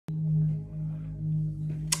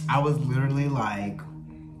I was literally like,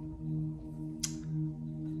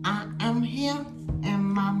 I am here in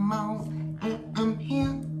my mouth. I am here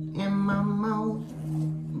in my mouth.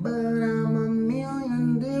 But I'm a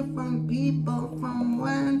million different people from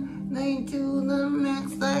one day to the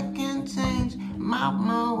next. I can change my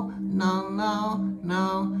mode. No, no,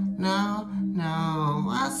 no, no, no.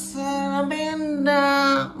 I said I've been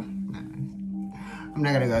down. I'm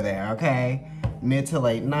not gonna go there, okay? Mid to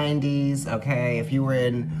late 90s, okay? If you were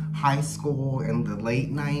in high school in the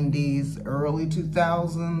late 90s, early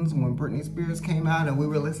 2000s, when Britney Spears came out and we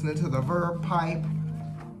were listening to the Verb Pipe,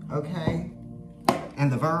 okay?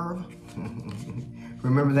 And the Verb.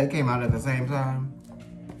 Remember they came out at the same time?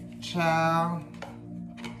 Ciao.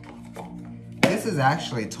 This is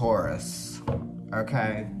actually Taurus,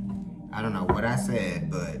 okay? I don't know what I said,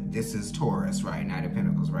 but this is Taurus, right? Knight of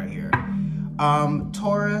Pentacles right here.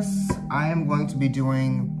 Taurus, I am going to be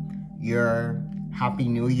doing your Happy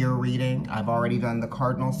New Year reading. I've already done the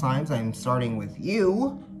cardinal signs. I'm starting with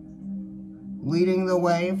you. Leading the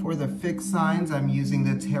way for the fixed signs, I'm using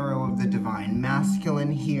the Tarot of the Divine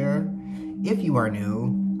Masculine here. If you are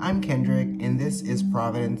new, I'm Kendrick, and this is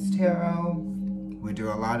Providence Tarot. We do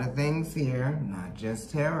a lot of things here, not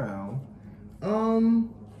just tarot.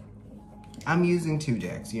 I'm using 2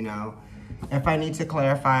 decks, you know. If I need to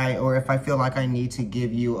clarify, or if I feel like I need to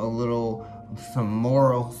give you some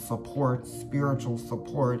moral support, spiritual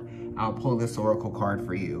support, I'll pull this oracle card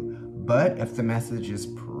for you. But if the message is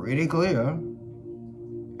pretty clear,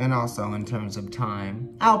 and also in terms of time,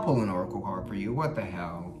 I'll pull an oracle card for you. What the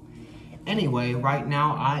hell? Anyway, right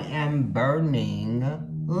now I am burning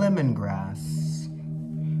lemongrass,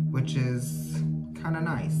 which is kind of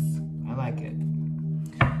nice. I like it.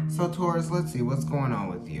 So Taurus, let's see what's going on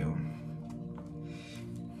with you.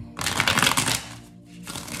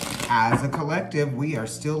 As a collective, we are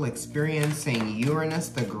still experiencing Uranus,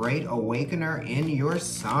 the Great Awakener, in your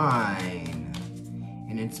sign.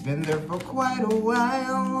 And it's been there for quite a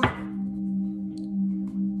while.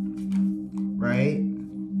 Right?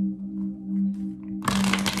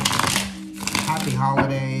 Happy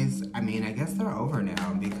holidays. I mean, I guess they're over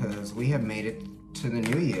now because we have made it to the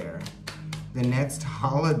new year. The next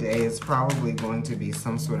holiday is probably going to be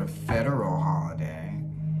some sort of federal holiday.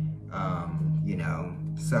 You know,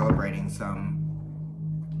 celebrating some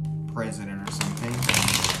president or something.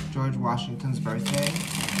 George Washington's birthday,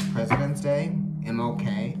 President's Day,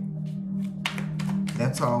 MLK.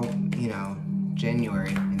 That's all, you know,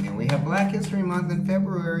 January. And then we have Black History Month in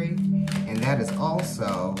February. And that is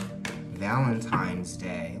also Valentine's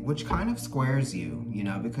Day, which kind of squares you, you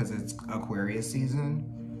know, because it's Aquarius season,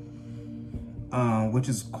 which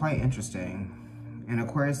is quite interesting. And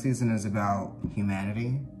Aquarius season is about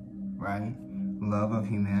humanity, right? Love of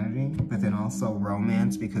humanity, but then also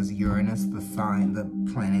romance, because Uranus, the sign, the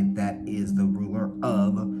planet that is the ruler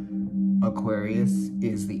of Aquarius,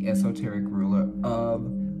 is the esoteric ruler of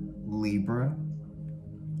Libra,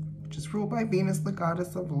 which is ruled by Venus, the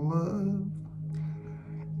goddess of love.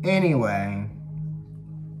 Anyway,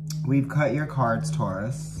 we've cut your cards,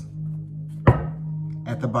 Taurus.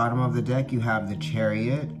 At the bottom of the deck, you have the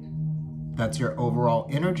Chariot. That's your overall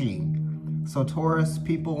energy. So Taurus,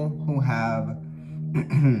 people who have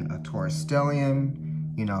a Taurus stellium,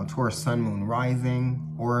 you know, Taurus sun, moon,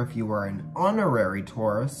 rising, or if you are an honorary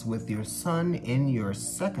Taurus with your sun in your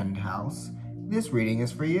 2nd house, this reading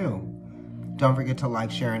is for you. Don't forget to like,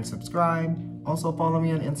 share, and subscribe. Also follow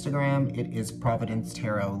me on Instagram. It is Providence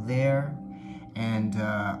Tarot there. And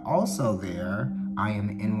also there, I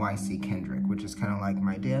am NYC Kendrick, which is kind of like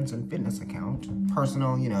my dance and fitness account.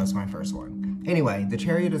 Personal, you know, it's my first one. Anyway, the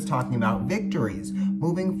Chariot is talking about victories,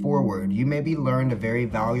 moving forward. You maybe learned a very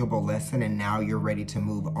valuable lesson and now you're ready to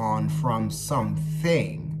move on from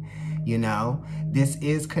something. You know, this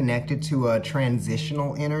is connected to a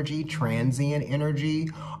transitional energy, transient energy.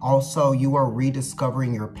 Also, you are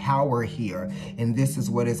rediscovering your power here. And this is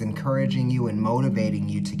what is encouraging you and motivating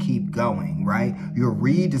you to keep going, right? You're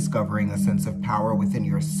rediscovering a sense of power within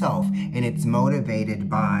yourself. And it's motivated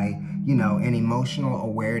by, you know, an emotional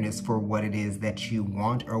awareness for what it is that you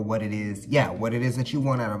want, or what it is that you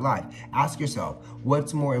want out of life. Ask yourself,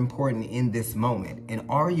 what's more important in this moment? And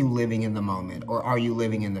are you living in the moment, or are you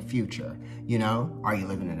living in the future? You know, are you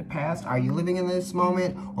living in the past? Are you living in this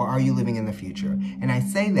moment, or are you living in the future? And I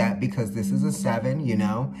say that because this is a 7, you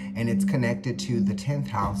know, and it's connected to the 10th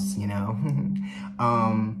house, you know.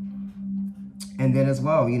 And then as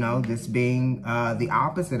well, you know, this being the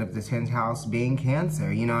opposite of the 10th house being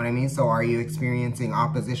Cancer, you know what I mean? So are you experiencing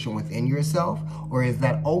opposition within yourself, or is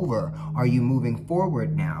that over? Are you moving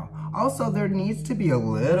forward now? Also, there needs to be a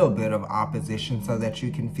little bit of opposition so that you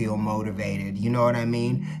can feel motivated. You know what I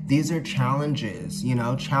mean? These are challenges, you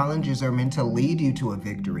know? Challenges are meant to lead you to a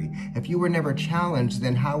victory. If you were never challenged,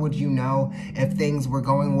 then how would you know if things were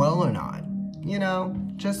going well or not? You know,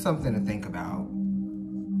 just something to think about.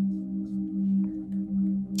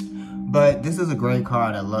 But this is a great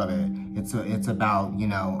card. I love it. It's about, you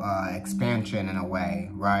know, expansion in a way,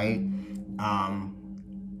 right?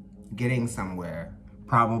 Getting somewhere.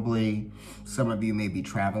 Probably some of you may be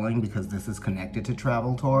traveling because this is connected to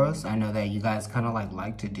travel, Taurus. I know that you guys kind of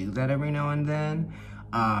like to do that every now and then.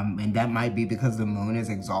 And that might be because the moon is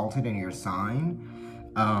exalted in your sign.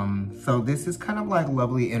 So this is kind of like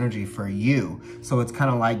lovely energy for you. So it's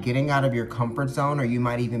kind of like getting out of your comfort zone, or you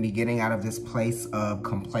might even be getting out of this place of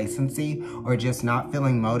complacency, or just not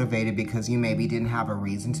feeling motivated because you maybe didn't have a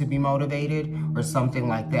reason to be motivated or something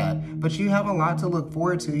like that. But you have a lot to look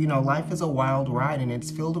forward to. You know, life is a wild ride and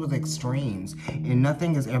it's filled with extremes, and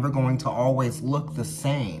nothing is ever going to always look the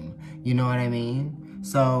same. You know what I mean?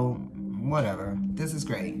 So whatever. This is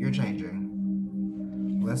great. You're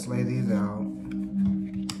changing. Let's lay these out.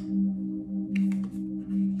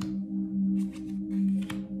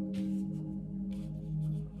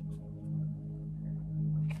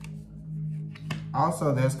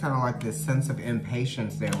 Also, there's kind of like this sense of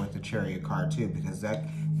impatience there with the Chariot card too, because that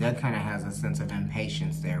kind of has a sense of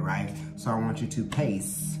impatience there, right? So I want you to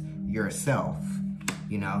pace yourself,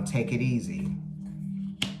 you know, take it easy,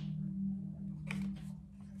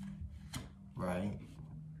 right?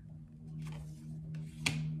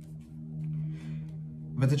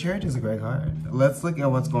 But the Chariot is a great card. Let's look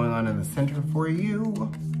at what's going on in the center for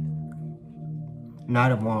you.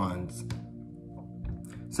 Knight of Wands.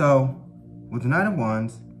 So, with the Knight of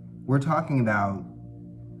Wands, we're talking about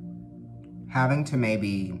having to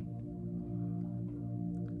maybe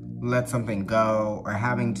let something go, or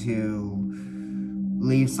having to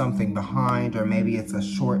leave something behind, or maybe it's a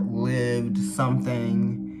short-lived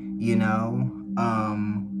something, you know.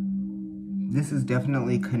 This is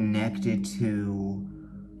definitely connected to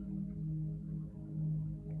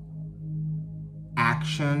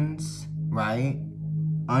actions, right?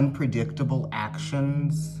 Unpredictable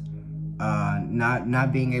actions.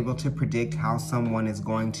 Not being able to predict how someone is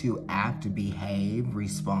going to act, behave,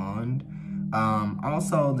 respond.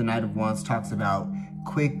 Also, the Knight of Wands talks about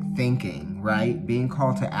quick thinking, right? Being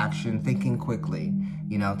called to action, thinking quickly,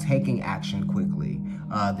 you know, taking action quickly.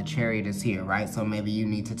 The Chariot is here, right? So maybe you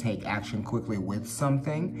need to take action quickly with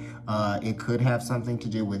something. It could have something to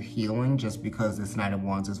do with healing, just because this Knight of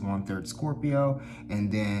Wands is 1/3 Scorpio.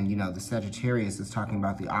 And then, you know, the Sagittarius is talking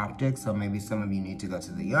about the optics. So maybe some of you need to go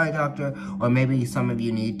to the eye doctor, or maybe some of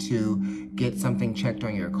you need to get something checked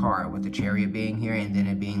on your car, with the Chariot being here and then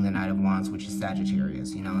it being the Knight of Wands, which is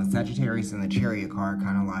Sagittarius. You know, and Sagittarius and the Chariot card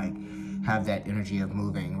kind of like have that energy of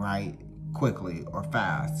moving, right? Quickly or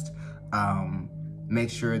fast. Make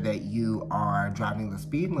sure that you are driving the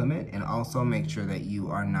speed limit, and also make sure that you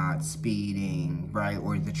are not speeding, right?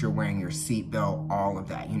 Or that you're wearing your seatbelt, all of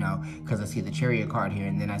that, you know, because I see the Chariot card here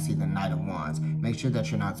and then I see the Knight of Wands. Make sure that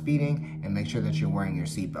you're not speeding, and make sure that you're wearing your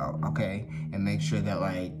seatbelt, okay? And make sure that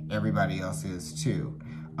like everybody else is too.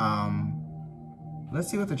 Let's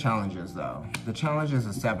see what the challenge is though. The challenge is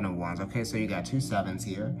a 7 of Wands, okay? So you got 2 7s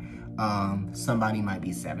here. Somebody might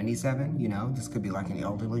be 77, you know, this could be like an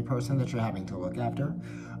elderly person that you're having to look after,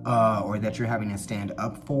 or that you're having to stand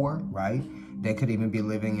up for, right? They could even be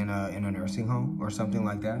living in a nursing home or something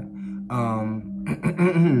like that.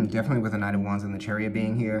 Definitely with the Knight of Wands and the Chariot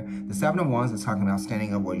being here. The 7 of Wands is talking about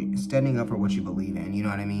standing up for what you believe in, you know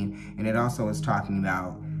what I mean? And it also is talking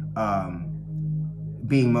about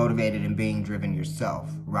being motivated and being driven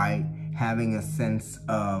yourself, right? Having a sense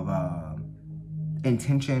of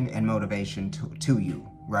intention and motivation to you,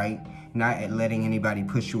 right? Not letting anybody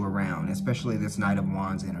push you around, especially this Knight of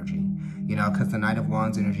Wands energy, you know, because the Knight of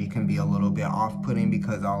Wands energy can be a little bit off-putting,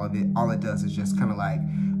 because all it does is just kind of like,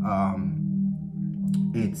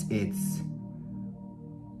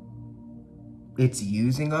 it's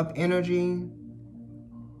using up energy,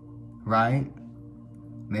 right?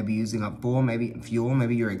 Maybe using up fuel,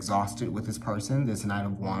 maybe you're exhausted with this person, this Knight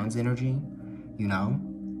of Wands energy, you know?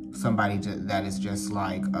 Somebody that is just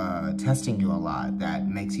like testing you a lot, that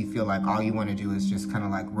makes you feel like all you want to do is just kind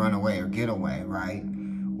of like run away or get away, right?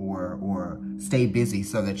 Or stay busy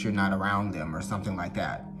so that you're not around them or something like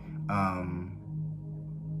that.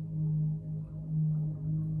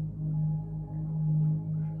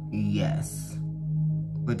 Yes,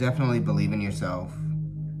 but definitely believe in yourself,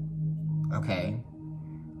 okay?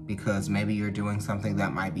 because maybe you're doing something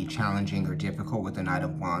that might be challenging or difficult with the Knight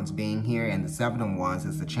of Wands being here. And the Seven of Wands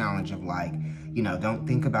is the challenge of like, you know, don't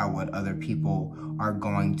think about what other people are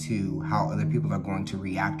going to, how other people are going to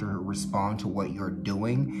react or respond to what you're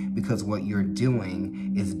doing, because what you're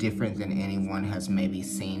doing is different than anyone has maybe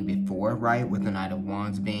seen before, right? With the Knight of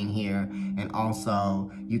Wands being here. And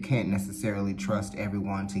also, you can't necessarily trust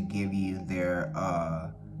everyone to give you their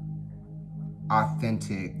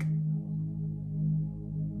authentic,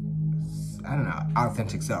 I don't know,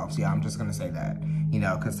 authentic selves. Yeah, I'm just gonna say that, you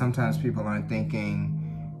know, because sometimes people aren't thinking,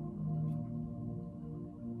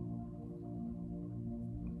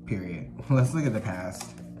 period. Let's look at the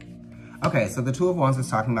past. Okay, so the Two of Wands is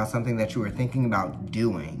talking about something that you were thinking about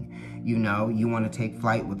doing. You know, you want to take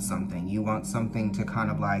flight with something. You want something to kind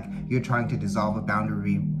of like, you're trying to dissolve a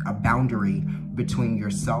boundary between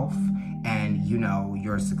yourself and, you know,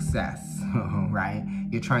 your success, right?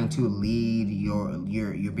 You're trying to lead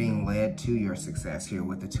you're being led to your success here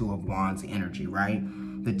with the Two of Wands energy, right?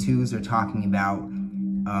 The twos are talking about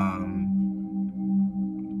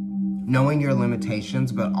knowing your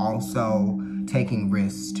limitations, but also taking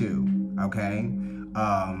risks too, okay?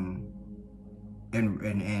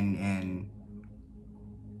 And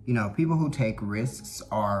you know, people who take risks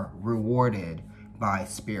are rewarded by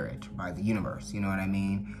spirit, by the universe, you know what I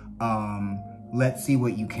mean? Let's see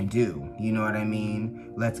what you can do, you know what I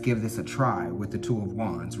mean? Let's give this a try with the Two of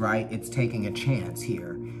Wands, right? It's taking a chance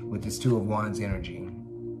here with this Two of Wands energy,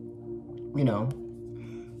 you know?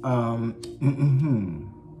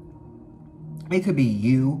 It could be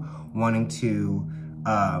you wanting to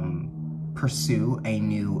pursue a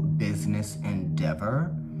new business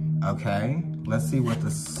endeavor, okay? Let's see what the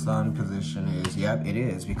Sun position is. Yep, it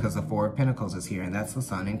is, because the Four of Pentacles is here, and that's the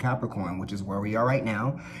Sun in Capricorn, which is where we are right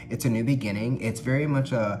now. It's a new beginning. It's very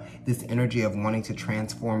much this energy of wanting to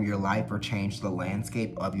transform your life or change the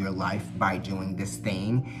landscape of your life by doing this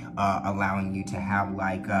thing, allowing you to have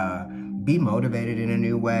like, be motivated in a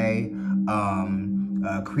new way.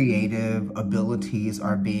 Creative abilities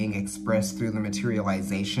are being expressed through the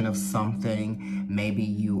materialization of something. Maybe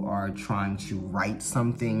you are trying to write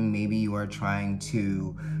something. Maybe you are trying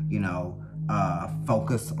to, you know,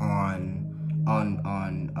 focus on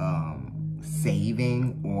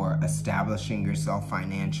saving or establishing yourself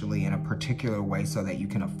financially in a particular way so that you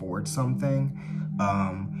can afford something.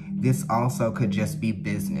 This also could just be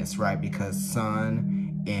business, right? Because Sun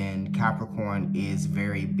in Capricorn is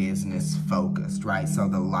very business focused, right? So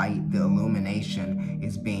the light, the illumination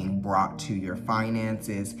is being brought to your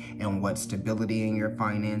finances, and what stability in your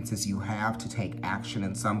finances you have to take action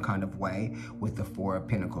in some kind of way with the Four of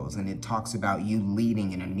Pentacles. And it talks about you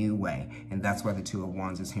leading in a new way. And that's why the Two of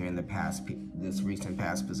Wands is here in the past, this recent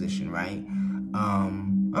past position, right?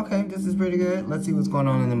 Okay, this is pretty good. Let's see what's going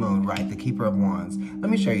on in the moon, right? The Keeper of Wands.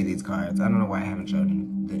 Let me show you these cards. I don't know why I haven't showed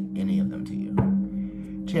any of them to you.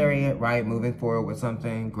 Chariot, right? Moving forward with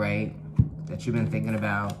something great that you've been thinking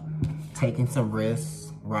about, taking some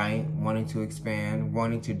risks, right? Wanting to expand,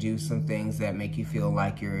 wanting to do some things that make you feel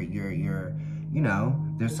like you're, you know,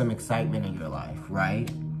 there's some excitement in your life, right?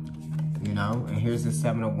 You know, and here's the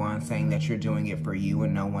Seven of Wands saying that you're doing it for you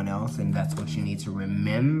and no one else, and that's what you need to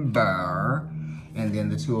remember. And then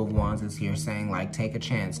the Two of Wands is here saying, like, take a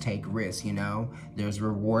chance, take risks, you know? There's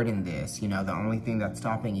reward in this, you know? The only thing that's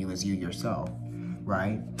stopping you is you yourself,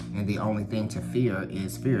 right? And the only thing to fear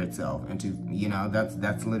is fear itself. And to, you know,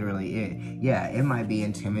 that's literally it. Yeah, it might be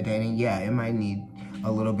intimidating. Yeah, it might need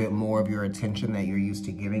a little bit more of your attention that you're used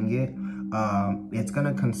to giving it. It's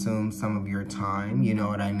gonna consume some of your time, you know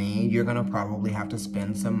what I mean? You're gonna probably have to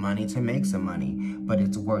spend some money to make some money, but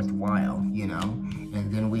it's worthwhile, you know?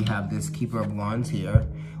 And then we have this Keeper of Wands here,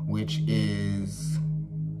 which is,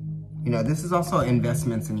 you know, this is also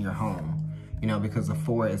investments in your home, you know, because the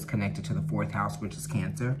 4 is connected to the 4th house, which is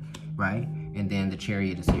Cancer, right? And then the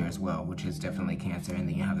Chariot is here as well, which is definitely Cancer. And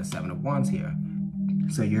then you have the 7 of Wands here.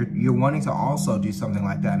 So you're wanting to also do something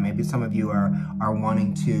like that. Maybe some of you are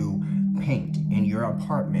wanting to paint in your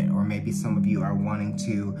apartment, or maybe some of you are wanting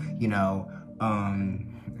to, you know,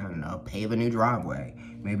 I don't know, pave a new driveway.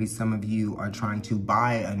 Maybe some of you are trying to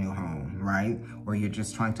buy a new home, right? Or you're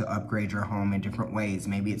just trying to upgrade your home in different ways.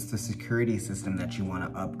 Maybe it's the security system that you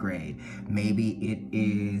want to upgrade. Maybe it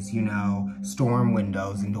is, you know, storm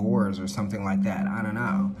windows and doors or something like that. I don't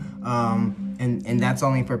know. And that's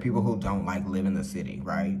only for people who don't like live in the city,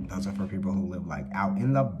 right? Those are for people who live like out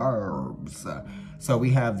in the burbs. So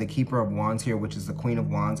we have the Keeper of Wands here, which is the Queen of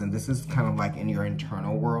Wands, and this is kind of like in your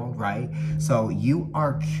internal world, right? So you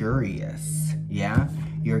are curious, yeah?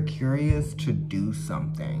 You're curious to do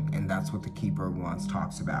something, and that's what the Keeper of Wands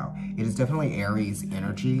talks about. It is definitely Aries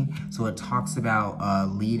energy, so it talks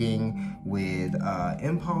about leading with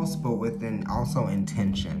impulse, but with also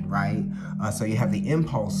intention, right? So you have the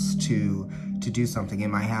impulse to do something. It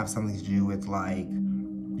might have something to do with, like,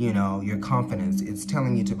 you know, your confidence. It's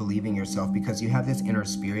telling you to believe in yourself because you have this inner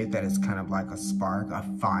spirit that is kind of like a spark, a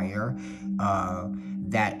fire,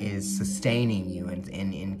 that is sustaining you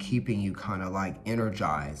and keeping you kind of like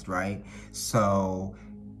energized, right? So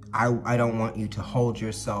I don't want you to hold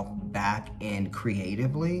yourself back and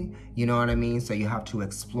creatively, you know what I mean? So you have to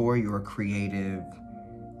explore your creative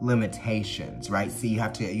limitations, right? So you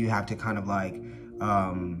have to kind of like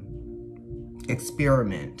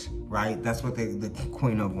experiment, right? That's what the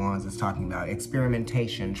Queen of Wands is talking about.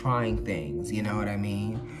 Experimentation, trying things, you know what I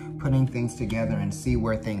mean? Putting things together and see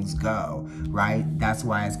where things go, right? That's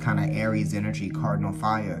why it's kind of Aries energy, cardinal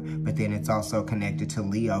fire. But then it's also connected to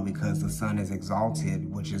Leo because the sun is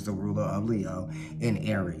exalted, which is the ruler of Leo, in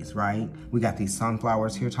Aries, right? We got these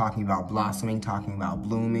sunflowers here talking about blossoming, talking about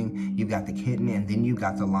blooming. You've got the kitten, and then you've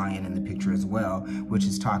got the lion in the picture as well, which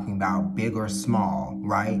is talking about big or small,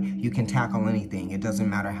 right? You can tackle anything. It doesn't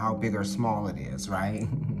matter how big or small it is, right?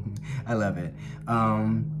 I love it.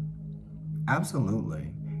 Absolutely.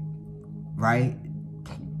 Right?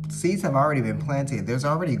 Seeds have already been planted. There's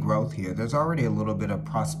already growth here. There's already a little bit of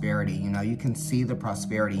prosperity. You know, you can see the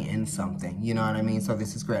prosperity in something. You know what I mean? So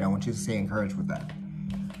this is great. I want you to stay encouraged with that.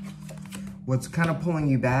 What's kind of pulling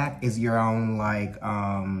you back is your own, like,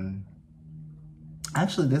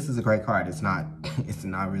 actually, this is a great card. It's not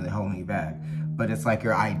really holding you back, but it's like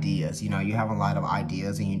your ideas. You know, you have a lot of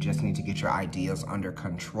ideas and you just need to get your ideas under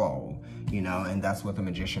control, you know, and that's what the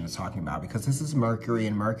Magician is talking about, because this is Mercury,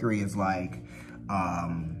 and Mercury is like,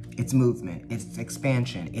 it's movement, it's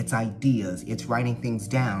expansion, it's ideas, it's writing things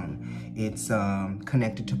down, it's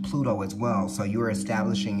connected to Pluto as well. So you're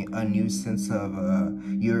establishing a new sense of,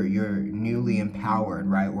 you're newly empowered,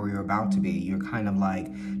 right? Or you're about to be. You're kind of like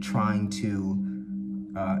trying to,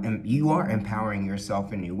 and you are empowering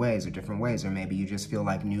yourself in new ways or different ways, or maybe you just feel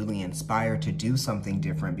like newly inspired to do something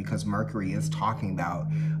different because Mercury is talking about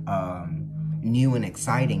new and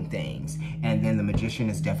exciting things. And then the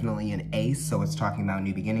Magician is definitely an ace, so it's talking about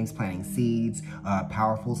new beginnings, planting seeds,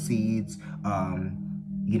 powerful seeds,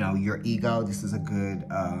 you know, your ego. This is a good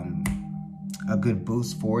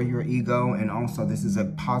boost for your ego, and also this is a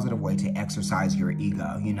positive way to exercise your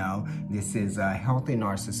ego. You know, this is a healthy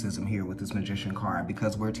narcissism here with this Magician card,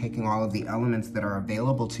 because we're taking all of the elements that are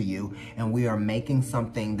available to you and we are making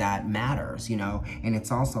something that matters, you know, and it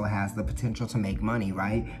also has the potential to make money,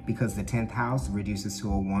 right? Because the 10th house reduces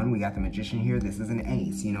to a 1. We got the Magician here. This is an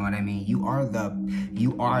ace, you know what I mean? You are the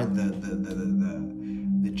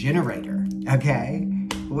generator, okay?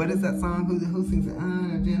 What is that song? Who sings it?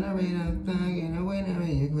 The generator, you know, whenever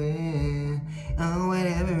you quit. Oh,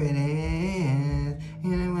 whatever it is.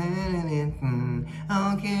 You know, when it is.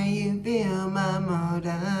 Oh, can you feel my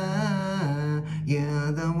motor?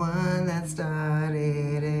 You're the one that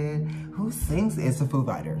started it. Who sings it? It's the Foo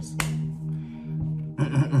Fighters.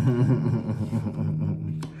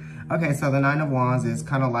 Okay, so the Nine of Wands is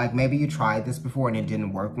kind of like, maybe you tried this before and it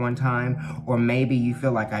didn't work one time, or maybe you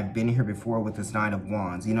feel like I've been here before with this Nine of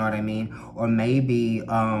Wands, you know what I mean? Or maybe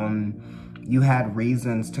you had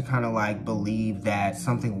reasons to kind of like believe that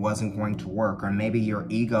something wasn't going to work, or maybe your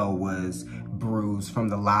ego was bruised from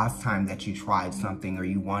the last time that you tried something or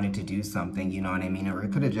you wanted to do something, you know what I mean? Or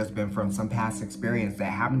it could have just been from some past experience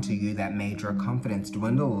that happened to you that made your confidence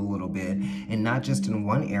dwindle a little bit, and not just in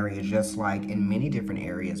one area, just like in many different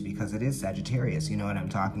areas, because it is Sagittarius, you know what I'm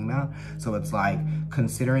talking about? So it's like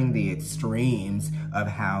considering the extremes of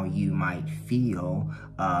how you might feel,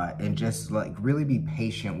 and just like really be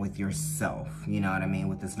patient with yourself, you know what I mean,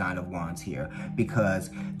 with this Nine of Wands here,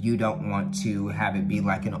 because you don't want to have it be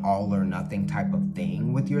like an all or nothing type of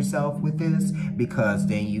thing with yourself with this, because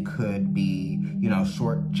then you could be, you know,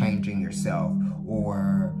 shortchanging yourself,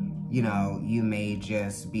 or, you know, you may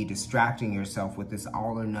just be distracting yourself with this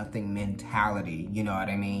all or nothing mentality, you know what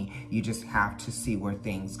I mean? You just have to see where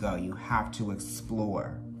things go. You have to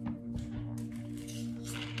explore.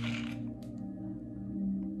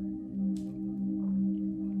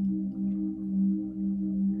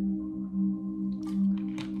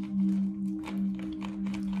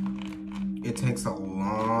 It takes a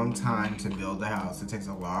long time to build a house. It takes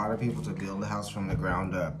a lot of people to build a house from the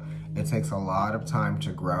ground up. It takes a lot of time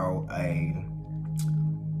to grow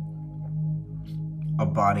a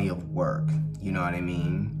body of work. You know what I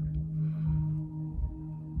mean?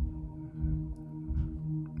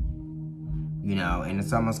 You know, and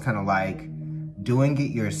it's almost kind of like doing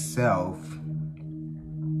it yourself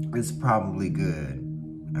it's probably good.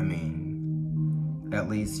 I mean, at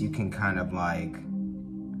least you can kind of like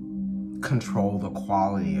control the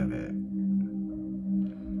quality of it.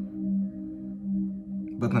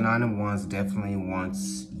 But the Nine of Wands definitely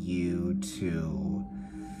wants you to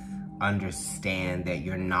understand that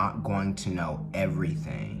you're not going to know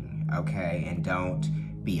everything, okay? And don't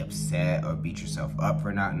be upset or beat yourself up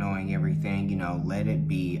for not knowing everything. You know, let it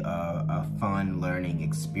be a fun learning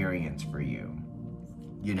experience for you,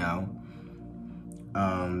 you know?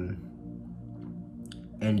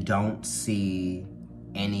 And don't see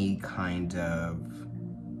any kind of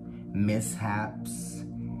mishaps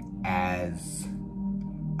as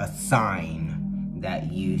a sign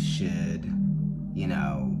that you should, you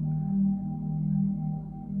know,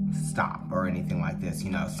 stop or anything like this.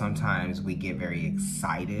 You know, sometimes we get very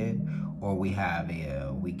excited, or we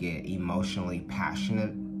get emotionally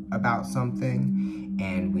passionate about something,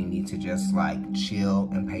 and we need to just like chill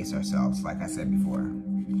and pace ourselves, like I said before.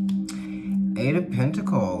 Eight of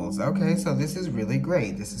Pentacles. Okay, so this is really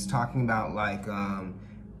great. This is talking about like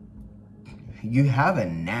you have a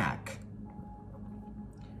knack,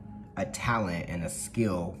 a talent, and a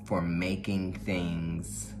skill for making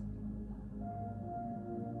things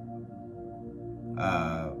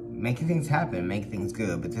happen, make things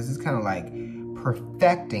good. But this is kind of like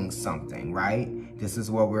perfecting something, right? This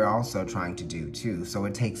is what we're also trying to do too. So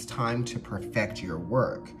it takes time to perfect your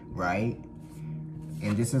work, right?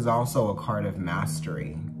 And this is also a card of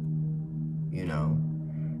mastery, you know?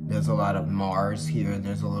 There's a lot of Mars here.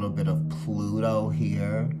 There's a little bit of Pluto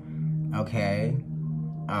here, okay?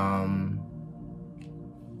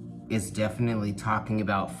 It's definitely talking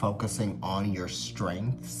about focusing on your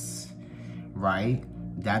strengths, right?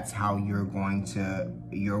 That's how your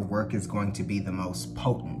work is going to be the most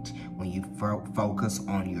potent, when you focus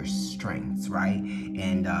on your strengths, right?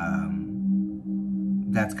 And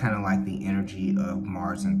that's kind of like the energy of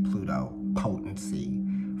Mars and Pluto. Potency,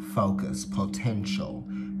 focus, potential,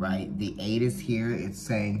 right? The 8 is here. It's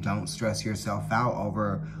saying don't stress yourself out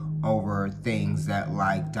over things that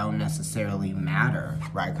like don't necessarily matter,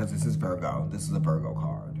 right? Because this is Virgo. This is a Virgo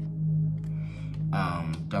card.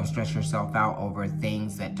 Don't stress yourself out over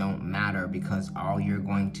things that don't matter, because all you're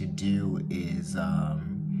going to do is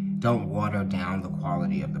don't water down the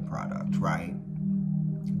quality of the product, right?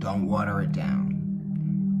 Don't water it down,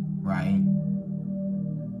 right?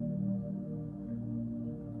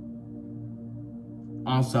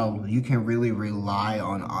 Also, you can really rely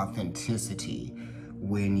on authenticity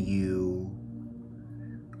when you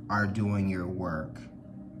are doing your work,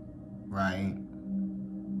 right?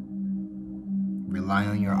 Rely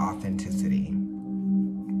on your authenticity.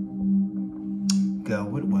 Go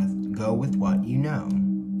with what you know.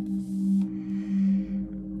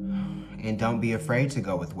 And don't be afraid to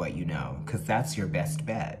go with what you know, because that's your best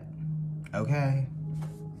bet, okay?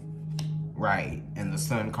 Right, and the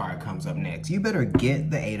Sun card comes up next. You better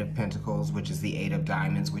get the 8 of Pentacles, which is the 8 of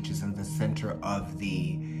Diamonds, which is in the center of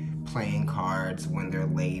the playing cards when they're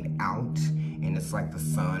laid out. And it's like the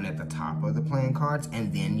sun at the top of the playing cards.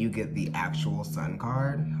 And then you get the actual Sun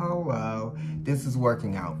card. Hello, this is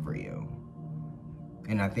working out for you.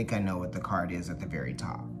 And I think I know what the card is at the very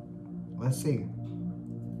top. Let's see.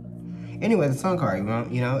 Anyway, the Sun card,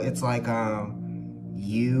 you know, it's like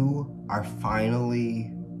you are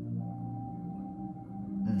finally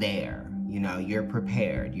there. You know, you're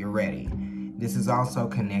prepared, you're ready. This is also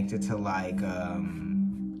connected to like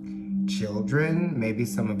children. Maybe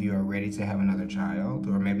some of you are ready to have another child,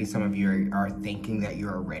 or maybe some of you are thinking that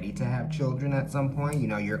you're ready to have children at some point. You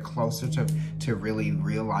know, you're closer to really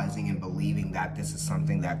realizing and believing that this is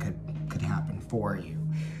something that could happen for you.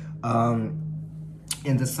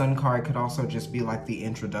 And the Sun card could also just be like the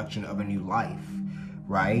introduction of a new life,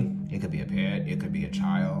 right? It could be a pet, it could be a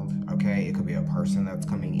child, okay? It could be a person that's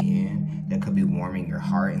coming in that could be warming your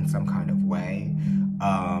heart in some kind of way.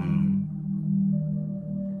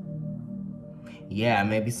 Yeah,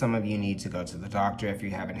 maybe some of you need to go to the doctor if you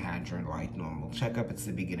haven't had your like normal checkup. It's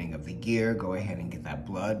the beginning of the year. Go ahead and get that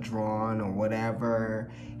blood drawn or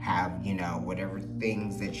whatever. Have, you know, whatever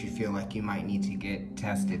things that you feel like you might need to get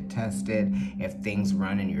tested. If things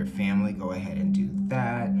run in your family, go ahead and do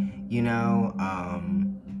that, you know.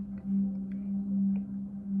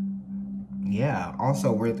 Yeah,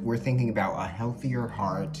 also we're thinking about a healthier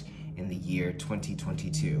heart in the year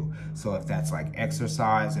 2022. So if that's like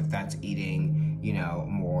exercise, if that's eating, you know,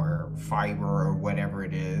 more fiber or whatever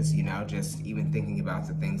it is, you know, just even thinking about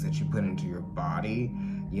the things that you put into your body,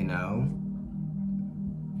 you know.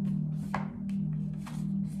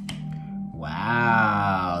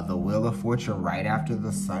 Wow, the Wheel of Fortune right after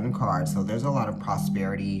the Sun card. So there's a lot of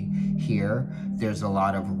prosperity here. There's a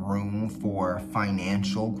lot of room for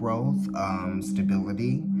financial growth,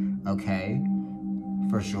 stability, okay?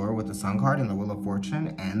 For sure, with the Sun card and the Wheel of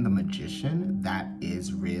Fortune and the Magician. That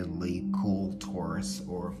is really cool, Taurus,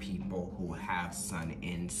 or people who have Sun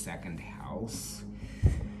in 2nd house,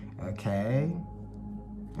 okay?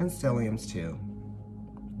 And stelliums too.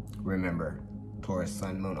 Remember, Taurus,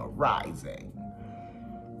 Sun, Moon, or rising.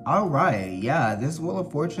 All right, yeah, this Wheel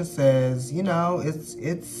of Fortune says, you know, it's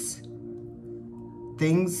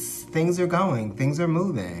things are going, things are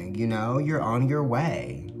moving, you know, you're on your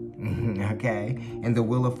way. Okay, and the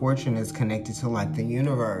Wheel of Fortune is connected to like the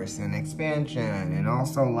universe and expansion, and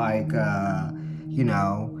also like you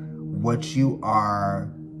know, what you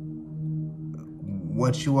are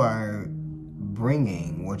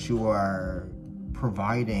bringing, what you are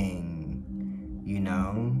providing, you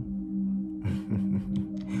know,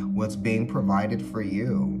 what's being provided for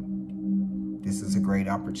you. This is a great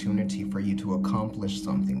opportunity for you to accomplish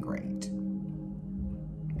something great.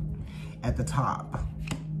 At the top,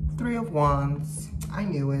 3 of Wands. I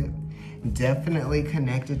knew it. Definitely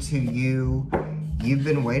connected to you. You've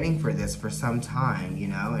been waiting for this for some time, you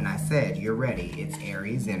know, and I said, you're ready. It's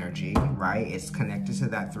Aries energy, right? It's connected to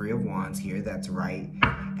that 3 of Wands here. That's right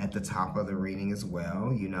at the top of the reading as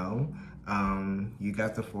well, you know. You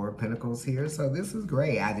got the 4 of Pentacles here, so this is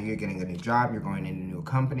great. Either you're getting a new job, you're going into a new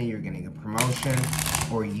company, you're getting a promotion,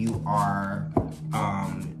 or you are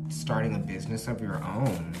starting a business of your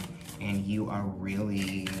own, and you are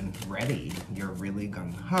really ready. You're really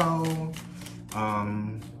gung-ho.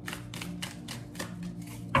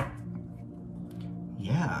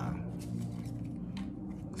 Yeah.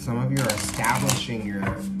 Some of you are establishing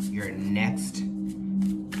your next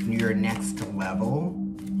level.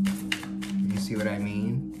 You see what I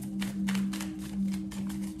mean?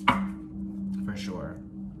 For sure.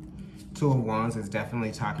 2 of Wands is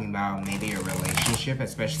definitely talking about maybe a relationship,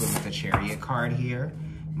 especially with the Chariot card here,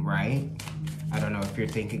 right? I don't know if you're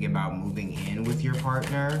thinking about moving in with your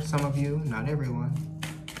partner, some of you, not everyone.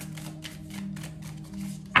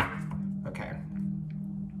 Okay.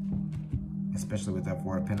 Especially with that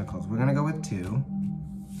 4 of Pentacles. We're gonna go with 2.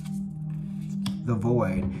 The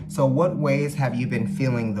void. So what ways have you been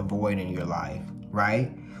feeling the void in your life,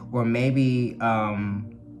 right? Or maybe,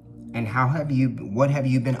 and what have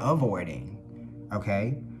you been avoiding,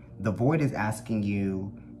 okay? The void is asking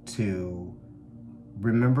you to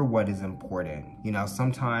remember what is important. You know,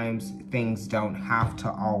 sometimes things don't have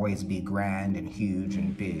to always be grand and huge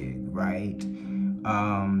and big, right?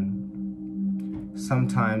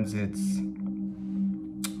 Sometimes it's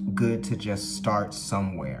good to just start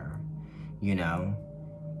somewhere, you know?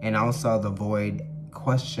 And also the void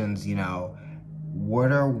questions, you know,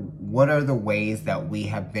 what are the ways that we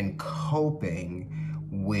have been coping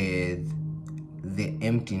with the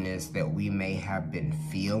emptiness that we may have been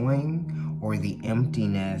feeling, or the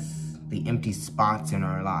empty spots in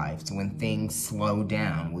our lives, when things slow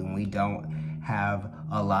down, when we don't have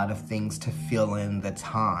a lot of things to fill in the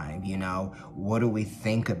time, you know? What do we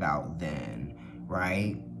think about then,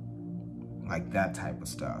 right? Like that type of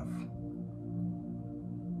stuff.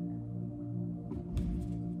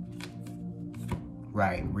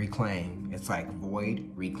 Right, reclaim. It's like void,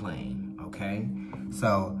 reclaim, okay?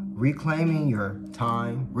 So reclaiming your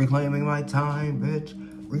time, reclaiming my time, bitch.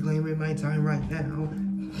 Reclaiming my time right now.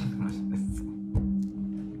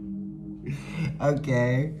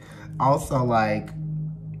 Okay. Also, like,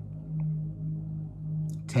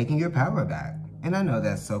 taking your power back. And I know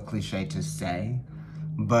that's so cliche to say,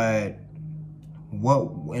 but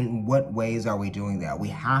in what ways are we doing that?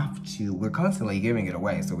 We're constantly giving it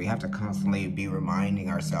away, so we have to constantly be reminding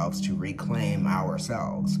ourselves to reclaim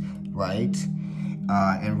ourselves, right?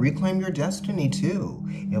 And reclaim your destiny too.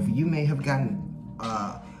 If you may have gotten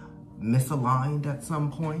misaligned at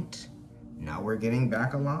some point, now we're getting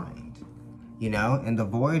back aligned, you know? And the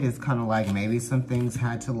void is kind of like maybe some things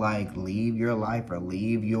had to like leave your life or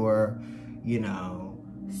leave your, you know,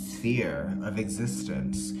 sphere of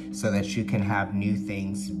existence so that you can have new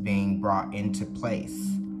things being brought into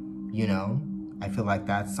place, you know? I feel like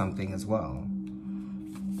that's something as well.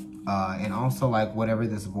 And also, like, whatever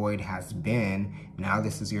this void has been, now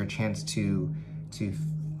this is your chance to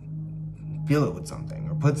fill it with something,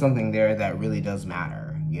 or put something there that really does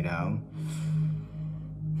matter, you know?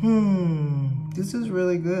 This is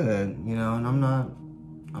really good, you know, and I'm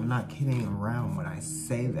not kidding around when I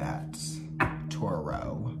say that,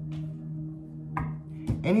 Toro.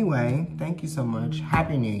 Anyway, thank you so much.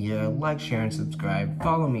 Happy New Year. Like, share, and subscribe.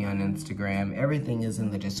 Follow me on Instagram. Everything is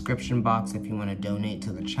in the description box if you want to donate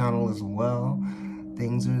to the channel as well.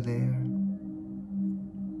 things are there.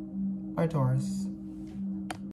 Bye, Taurus.